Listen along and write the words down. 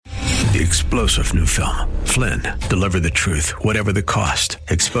The explosive new film, Flynn, deliver the truth, whatever the cost,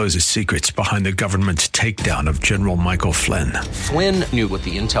 exposes secrets behind the government's takedown of General Michael Flynn. Flynn knew what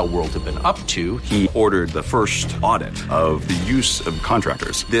the intel world had been up to. He ordered the first audit of the use of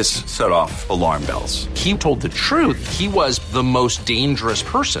contractors. This set off alarm bells. He told the truth. He was the most dangerous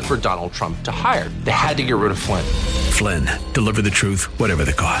person for Donald Trump to hire. They had to get rid of Flynn. Flynn, deliver the truth, whatever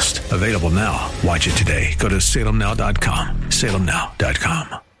the cost. Available now. Watch it today. Go to salemnow.com.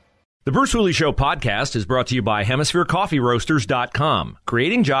 salemnow.com. The Bruce Hooley Show podcast is brought to you by HemisphereCoffeeRoasters.com.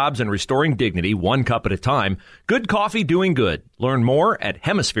 Creating jobs and restoring dignity one cup at a time. Good coffee doing good. Learn more at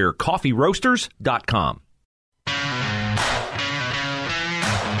HemisphereCoffeeRoasters.com.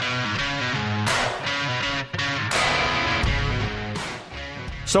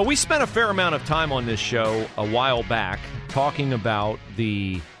 So we spent a fair amount of time on this show a while back talking about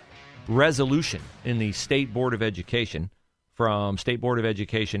the resolution in the State Board of Education from State Board of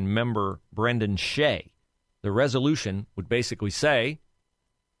Education member Brendan Shea. The resolution would basically say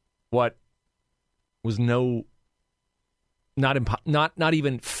what was not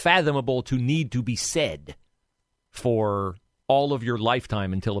even fathomable to need to be said for all of your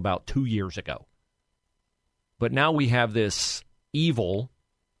lifetime until about 2 years ago. But now we have this evil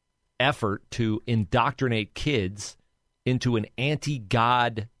effort to indoctrinate kids into an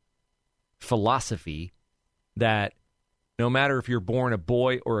anti-God philosophy that no matter if you're born a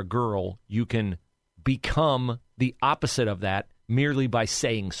boy or a girl, you can become the opposite of that merely by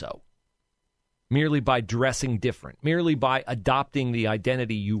saying so, merely by dressing different, merely by adopting the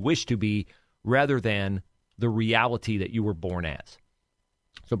identity you wish to be rather than the reality that you were born as.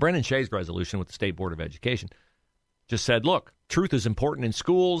 So Brendan Shea's resolution with the State Board of Education just said, look, truth is important in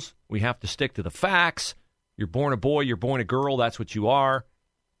schools. We have to stick to the facts. You're born a boy, you're born a girl, that's what you are.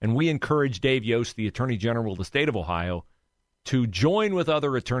 And we encourage Dave Yost, the Attorney General of the state of Ohio, to join with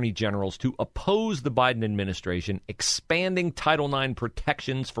other attorney generals to oppose the Biden administration expanding Title IX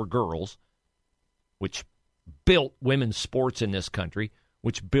protections for girls, which built women's sports in this country,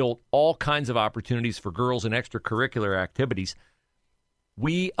 which built all kinds of opportunities for girls in extracurricular activities.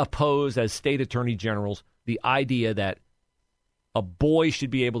 We oppose, as state attorney generals, the idea that a boy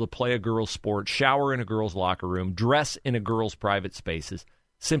should be able to play a girl's sport, shower in a girl's locker room, dress in a girl's private spaces,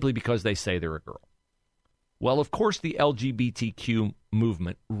 simply because they say they're a girl. Well, of course, the LGBTQ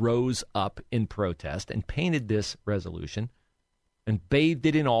movement rose up in protest and painted this resolution and bathed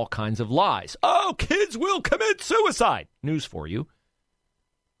it in all kinds of lies. Oh, kids will commit suicide. News for you.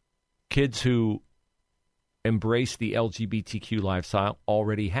 Kids who embrace the LGBTQ lifestyle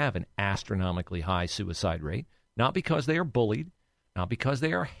already have an astronomically high suicide rate, not because they are bullied, not because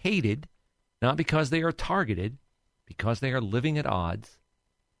they are hated, not because they are targeted, because they are living at odds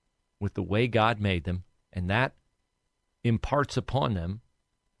with the way God made them, and that imparts upon them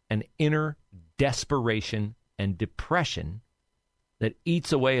an inner desperation and depression that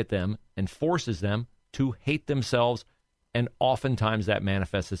eats away at them and forces them to hate themselves, and oftentimes that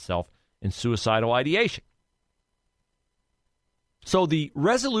manifests itself in suicidal ideation. So the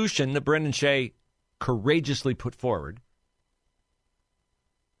resolution that Brendan Shea courageously put forward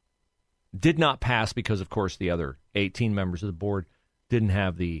did not pass because, of course, the other 18 members of the board didn't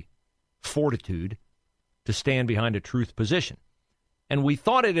have the fortitude to stand behind a truth position. And we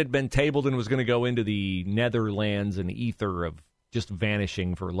thought it had been tabled and was going to go into the netherlands and ether of just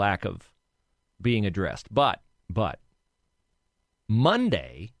vanishing for lack of being addressed. But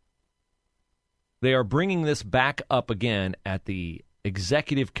Monday, they are bringing this back up again at the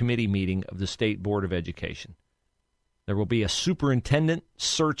executive committee meeting of the State Board of Education. There will be a superintendent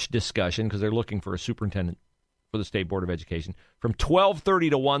search discussion because they're looking for a superintendent for the State Board of Education from 12:30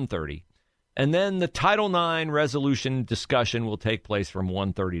 to 1:30. And then the Title IX resolution discussion will take place from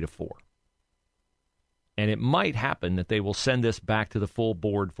 1:30 to 4. And it might happen that they will send this back to the full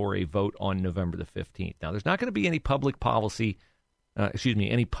board for a vote on November the 15th. Now, there's not going to be any public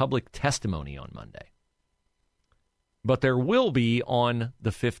any public testimony on Monday. But there will be on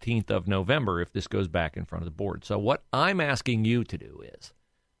the 15th of November if this goes back in front of the board. So what I'm asking you to do is,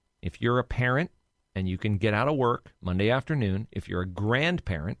 if you're a parent and you can get out of work Monday afternoon, if you're a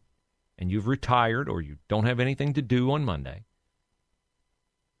grandparent and you've retired or you don't have anything to do on Monday,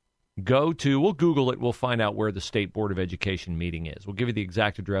 we'll Google it, we'll find out where the State Board of Education meeting is. We'll give you the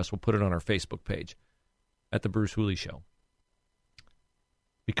exact address, we'll put it on our Facebook page at The Bruce Hooley Show.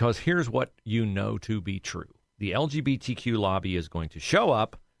 Because here's what you know to be true. The LGBTQ lobby is going to show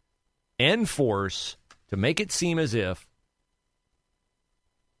up en force to make it seem as if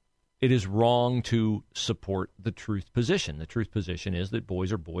it is wrong to support the truth position. The truth position is that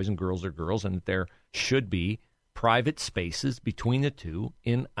boys are boys and girls are girls, and that there should be private spaces between the two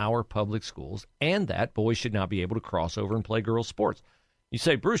in our public schools, and that boys should not be able to cross over and play girls' sports. You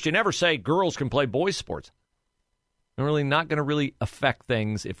say, Bruce, you never say girls can play boys' sports. They're really not going to really affect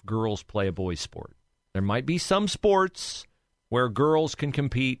things if girls play a boys' sport. There might be some sports where girls can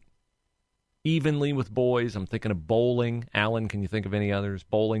compete evenly with boys. I'm thinking of bowling. Alan, can you think of any others?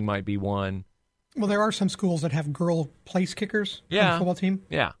 Bowling might be one. Well, there are some schools that have girl place kickers on the football team.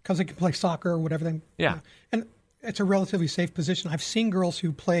 Yeah. Because they can play soccer or whatever. Yeah. And it's a relatively safe position. I've seen girls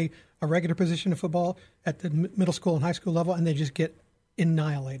who play a regular position of football at the middle school and high school level, and they just get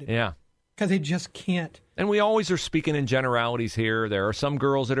annihilated. Yeah. Because they just can't. And we always are speaking in generalities here. There are some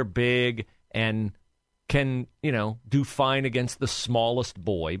girls that are big and can, do fine against the smallest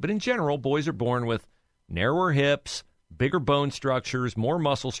boy. But in general, boys are born with narrower hips, bigger bone structures, more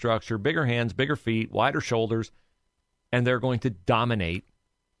muscle structure, bigger hands, bigger feet, wider shoulders, and they're going to dominate.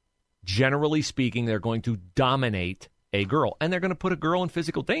 Generally speaking, they're going to dominate a girl, and they're going to put a girl in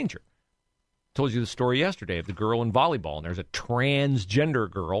physical danger. Told you the story yesterday of the girl in volleyball, and there's a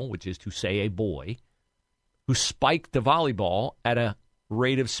transgender girl, which is to say a boy, who spiked the volleyball at a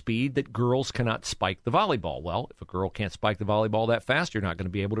rate of speed that girls cannot spike the volleyball. Well, if a girl can't spike the volleyball that fast, you're not going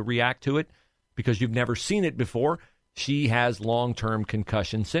to be able to react to it because you've never seen it before. She has long-term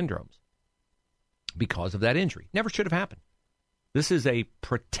concussion syndromes because of that injury. Never should have happened. This is a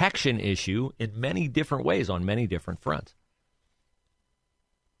protection issue in many different ways on many different fronts.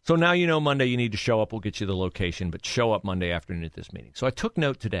 So now you know Monday you need to show up. We'll get you the location, but show up Monday afternoon at this meeting. So I took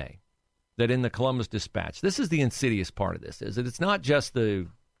note today that in the Columbus Dispatch, this is the insidious part of this, is that it's not just the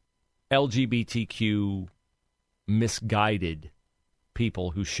LGBTQ misguided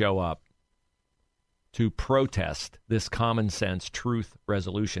people who show up to protest this common sense truth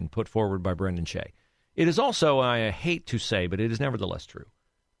resolution put forward by Brendan Shea. It is also, I hate to say, but it is nevertheless true,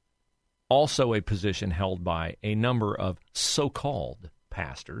 also a position held by a number of so-called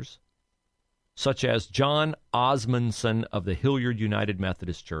pastors, such as John Osmondson of the Hilliard United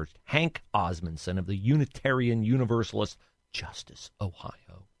Methodist Church, Hank Osmondson of the Unitarian Universalist Justice,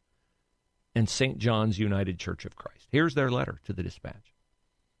 Ohio, and St. John's United Church of Christ. Here's their letter to the Dispatch.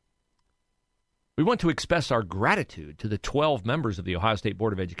 We want to express our gratitude to the 12 members of the Ohio State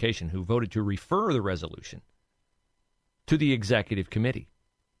Board of Education who voted to refer the resolution to the Executive Committee.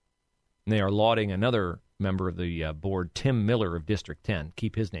 And they are lauding another member of the board, Tim Miller of District 10.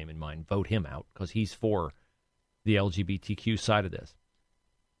 Keep his name in mind. Vote him out because he's for the LGBTQ side of this.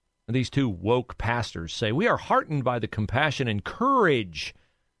 And these two woke pastors say, we are heartened by the compassion and courage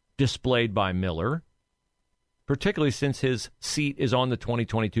displayed by Miller, particularly since his seat is on the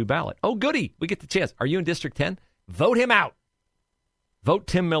 2022 ballot. Oh, goody. We get the chance. Are you in District 10? Vote him out. Vote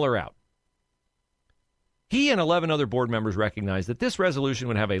Tim Miller out. He and 11 other board members recognize that this resolution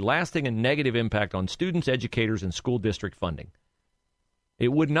would have a lasting and negative impact on students, educators, and school district funding. It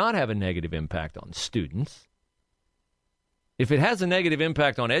would not have a negative impact on students. If it has a negative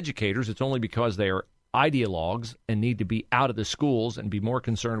impact on educators, it's only because they are ideologues and need to be out of the schools and be more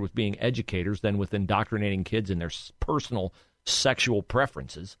concerned with being educators than with indoctrinating kids in their personal sexual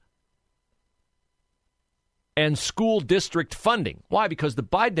preferences. And school district funding. Why? Because the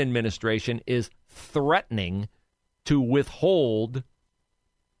Biden administration is threatening to withhold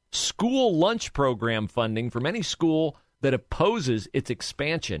school lunch program funding from any school that opposes its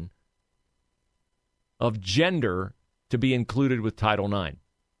expansion of gender to be included with Title IX.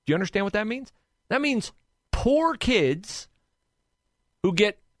 Do you understand what that means? That means poor kids who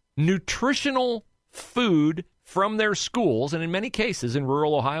get nutritional food from their schools, and in many cases in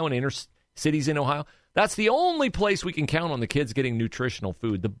rural Ohio and inner cities in Ohio, that's the only place we can count on the kids getting nutritional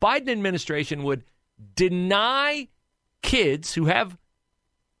food. The Biden administration would deny kids who have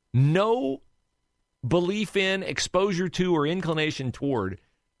no belief in, exposure to, or inclination toward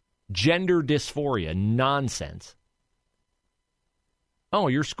gender dysphoria nonsense. Oh,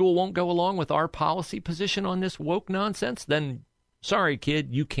 your school won't go along with our policy position on this woke nonsense? Then, sorry,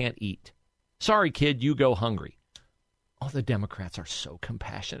 kid, you can't eat. Sorry, kid, you go hungry. Oh, the Democrats are so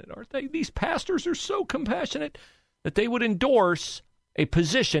compassionate, aren't they? These pastors are so compassionate that they would endorse a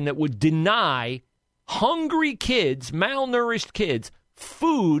position that would deny hungry kids, malnourished kids,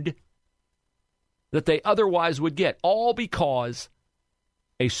 food that they otherwise would get, all because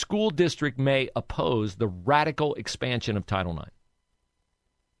a school district may oppose the radical expansion of Title IX.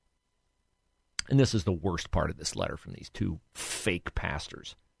 And this is the worst part of this letter from these two fake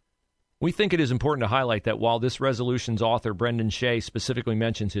pastors. We think it is important to highlight that while this resolution's author, Brendan Shea, specifically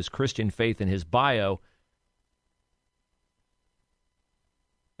mentions his Christian faith in his bio,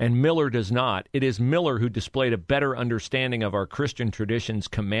 and Miller does not, it is Miller who displayed a better understanding of our Christian tradition's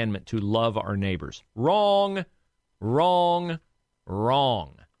commandment to love our neighbors. Wrong. Wrong.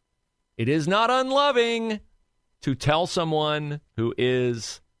 It is not unloving to tell someone who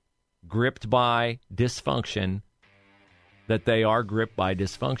is gripped by dysfunction that they are gripped by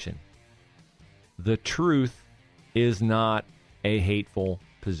dysfunction. The truth is not a hateful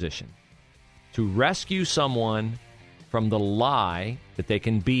position. To rescue someone from the lie that they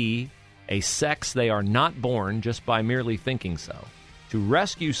can be a sex they are not born just by merely thinking so, to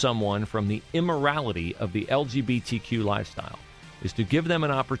rescue someone from the immorality of the LGBTQ lifestyle, is to give them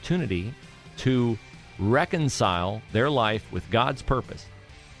an opportunity to reconcile their life with God's purpose,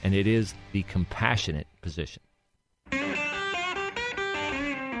 and it is the compassionate position.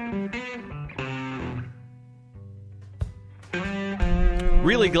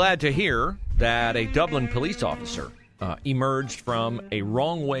 Really glad to hear that a Dublin police officer emerged from a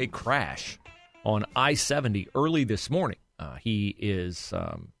wrong-way crash on I-70 early this morning. He is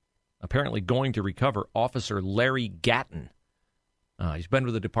apparently going to recover. Officer Larry Gatton. He's been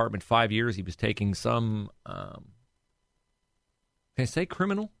with the department 5 years. He was taking some, can I say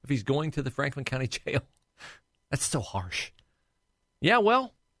criminal? If he's going to the Franklin County Jail? That's so harsh. Yeah,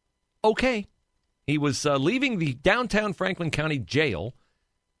 well, okay. He was leaving the downtown Franklin County Jail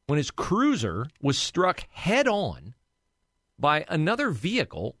when his cruiser was struck head-on by another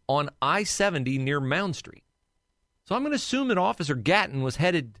vehicle on I-70 near Mound Street. So I'm going to assume that Officer Gatton was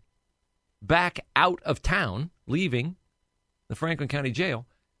headed back out of town, leaving the Franklin County Jail,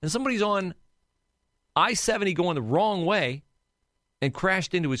 and somebody's on I-70 going the wrong way and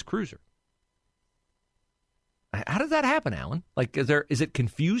crashed into his cruiser. How did that happen, Alan? Like, is it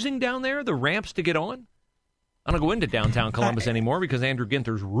confusing down there, the ramps to get on? I don't go into downtown Columbus anymore because Andrew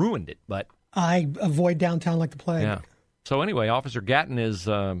Ginther's ruined it. But I avoid downtown like the plague. Yeah. So anyway, Officer Gatton is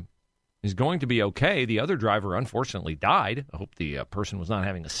going to be okay. The other driver, unfortunately, died. I hope the person was not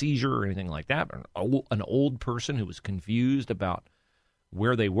having a seizure or anything like that. An old person who was confused about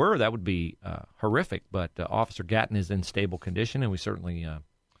where they were, that would be horrific. But Officer Gatton is in stable condition, and we certainly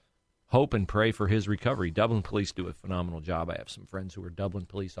hope and pray for his recovery. Dublin police do a phenomenal job. I have some friends who are Dublin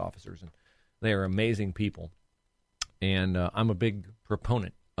police officers, and they are amazing people. And I'm a big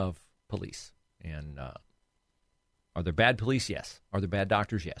proponent of police. And are there bad police? Yes. Are there bad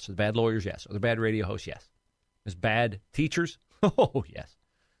doctors? Yes. Are there bad lawyers? Yes. Are there bad radio hosts? Yes. There's bad teachers? Oh, yes.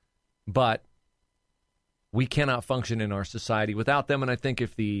 But we cannot function in our society without them. And I think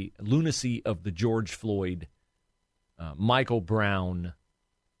if the lunacy of the George Floyd, Michael Brown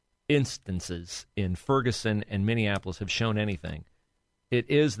instances in Ferguson and Minneapolis have shown anything, it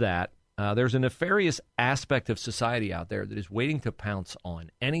is that there's a nefarious aspect of society out there that is waiting to pounce on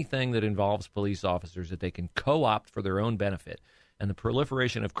anything that involves police officers that they can co-opt for their own benefit. And the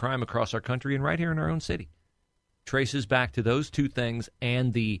proliferation of crime across our country and right here in our own city traces back to those two things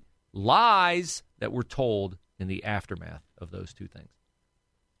and the lies that were told in the aftermath of those two things.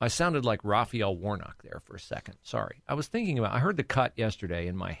 I sounded like Raphael Warnock there for a second. Sorry. I heard the cut yesterday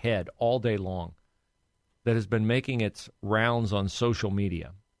in my head all day long that has been making its rounds on social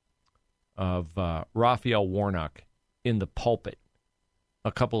media of Raphael Warnock in the pulpit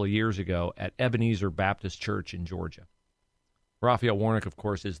a couple of years ago at Ebenezer Baptist Church in Georgia. Raphael Warnock, of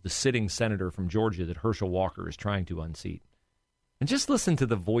course, is the sitting senator from Georgia that Herschel Walker is trying to unseat. And just listen to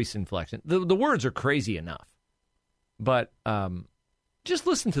the voice inflection. The words are crazy enough, but just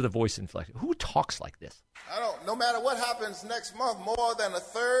listen to the voice inflection. Who talks like this? No matter what happens next month, more than a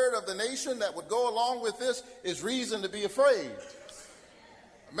third of the nation that would go along with this is reason to be afraid.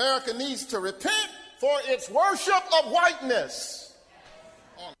 America needs to repent for its worship of whiteness.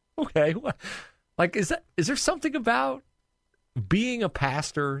 Okay. Like, is there something about being a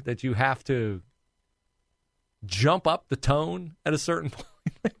pastor that you have to jump up the tone at a certain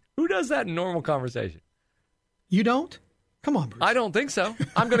point? Who does that in normal conversation? You don't? Come on, Bruce. I don't think so.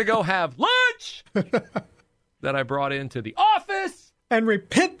 I'm going to go have lunch that I brought into the office. And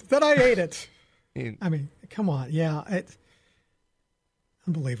repent that I ate it. I mean, come on. Yeah. It's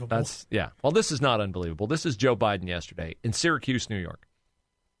unbelievable. Well, this is not unbelievable. This is Joe Biden yesterday in Syracuse, New York,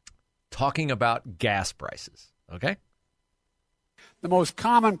 talking about gas prices. Okay? The most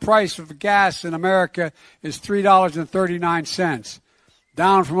common price of gas in America is $3.39,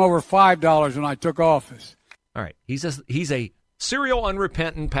 down from over $5 when I took office. All right. He's a serial,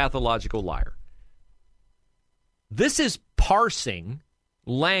 unrepentant, pathological liar. This is parsing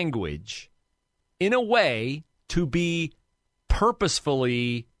language in a way to be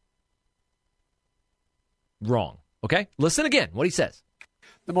purposefully wrong. Okay? Listen again what he says.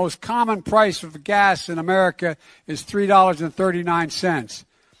 The most common price of gas in America is $3.39,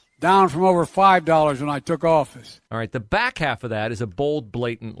 down from over $5 when I took office. All right. The back half of that is a bold,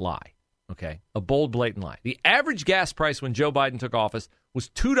 blatant lie. okay? A bold, blatant lie. The average gas price when Joe Biden took office was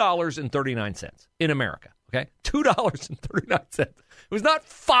 $2.39 in America, okay? $2.39. It was not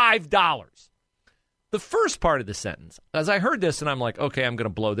 $5. The first part of the sentence, as I heard this and I'm like, okay, I'm going to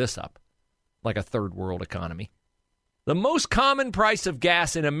blow this up like a third world economy. The most common price of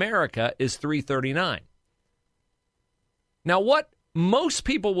gas in America is $3.39. Now, what most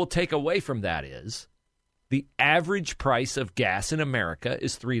people will take away from that is the average price of gas in America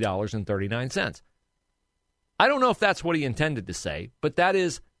is $3.39. I don't know if that's what he intended to say, but that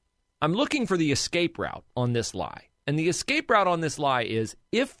is, I'm looking for the escape route on this lie. And the escape route on this lie is,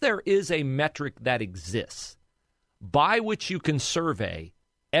 if there is a metric that exists by which you can survey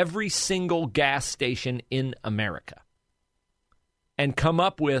every single gas station in America and come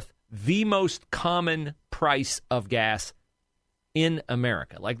up with the most common price of gas in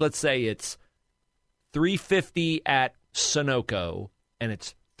America. Like, let's say it's $3.50 at Sunoco and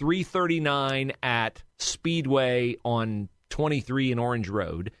it's $3.39 at Speedway on 23 in Orange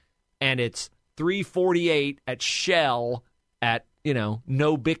Road, and it's $3.48 at Shell at,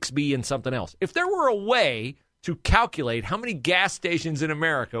 No Bixby and something else. If there were a way to calculate how many gas stations in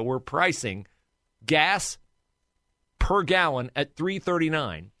America were pricing gas per gallon at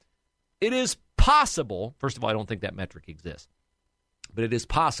 $3.39, it is possible, first of all, I don't think that metric exists, but it is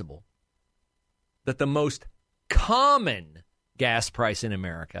possible that the most common gas price in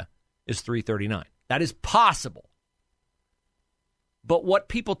America is $3.39. That is possible. But what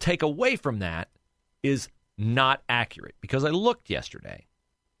people take away from that is not accurate, because I looked yesterday.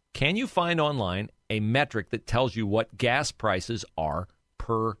 Can you find online a metric that tells you what gas prices are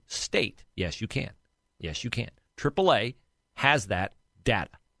per state? Yes, you can. Yes, you can. AAA has that data.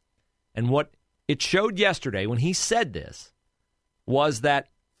 And what it showed yesterday when he said this was that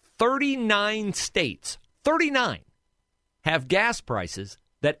 39 states, 39, have gas prices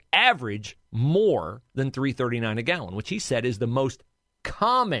that average more than $3.39 a gallon, which he said is the most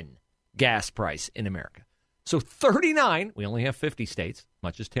common gas price in America. So 39, we only have 50 states,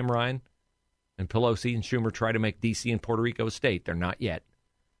 much as Tim Ryan and Pelosi and Schumer try to make D.C. and Puerto Rico a state. They're not yet.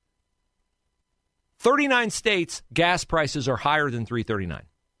 39 states, gas prices are higher than $3.39.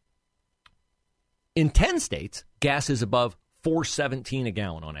 In 10 states, gas is above $4.17 a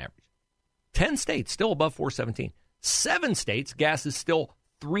gallon on average. 10 states still above $4.17. 7 states, gas is still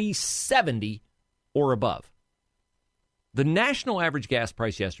 $3.70 or above. The national average gas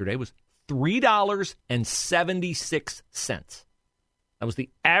price yesterday was $3.76. That was the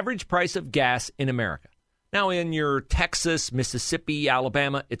average price of gas in America. Now, in your Texas, Mississippi,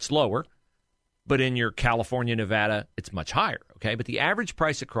 Alabama, it's lower. But in your California, Nevada, it's much higher. Okay, but the average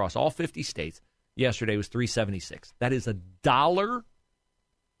price across all 50 states yesterday was $3.76. That is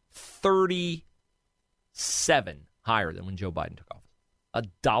 $1.37 higher than when Joe Biden took office.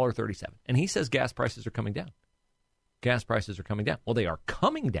 $1.37. And he says gas prices are coming down. Gas prices are coming down. Well, they are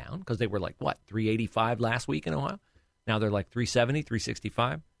coming down because they were like, $3.85 last week in Ohio? Now they're like $3.70,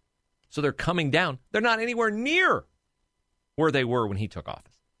 $3.65. So they're coming down. They're not anywhere near where they were when he took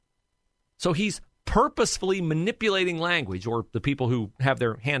office. So he's purposefully manipulating language, or the people who have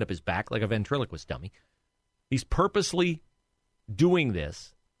their hand up his back like a ventriloquist dummy. He's purposely doing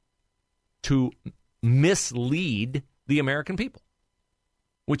this to mislead the American people,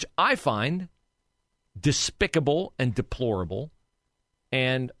 which I find despicable and deplorable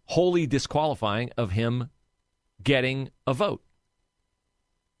and wholly disqualifying of him getting a vote,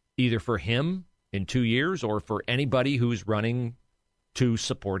 either for him in 2 years or for anybody who's running to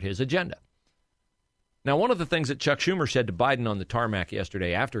support his agenda. Now, one of the things that Chuck Schumer said to Biden on the tarmac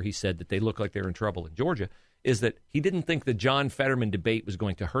yesterday after he said that they look like they're in trouble in Georgia is that he didn't think the John Fetterman debate was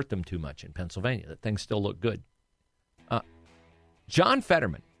going to hurt them too much in Pennsylvania, that things still look good. John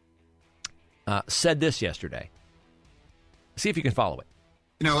Fetterman said this yesterday. See if you can follow it.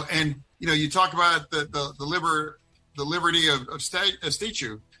 You talk about the liberty of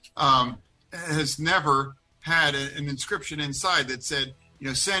statue has never had an inscription inside that said,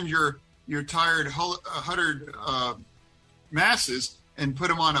 send your tired Huddard masses and put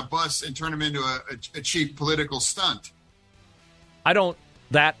them on a bus and turn them into a cheap political stunt. I don't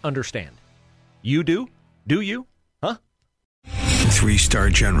understand. You do? Do you? Huh? 3-star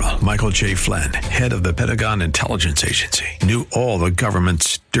General Michael J. Flynn, head of the Pentagon Intelligence Agency, knew all the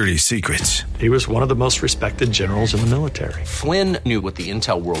government's dirty secrets. He was one of the most respected generals in the military. Flynn knew what the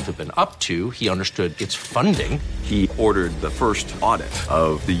intel world had been up to. He understood its funding. He ordered the first audit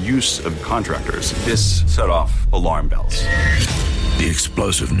of the use of contractors. This set off alarm bells. The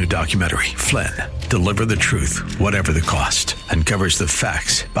explosive new documentary, Flynn, Deliver the Truth, Whatever the Cost, uncovers the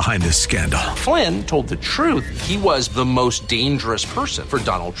facts behind this scandal. Flynn told the truth. He was the most dangerous person for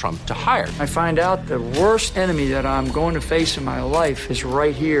Donald Trump to hire. I find out the worst enemy that I'm going to face in my life is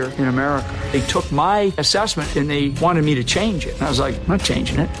right here in America. They took my assessment and they wanted me to change it. And I was like, I'm not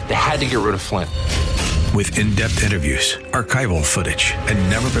changing it. They had to get rid of Flynn. With in-depth interviews, archival footage, and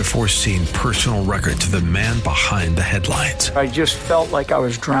never-before-seen personal records of the man behind the headlines. I just felt like I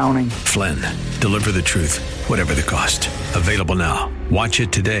was drowning. Flynn, Deliver the Truth, Whatever the Cost. Available now. Watch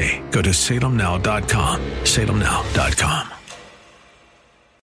it today. Go to salemnow.com. salemnow.com.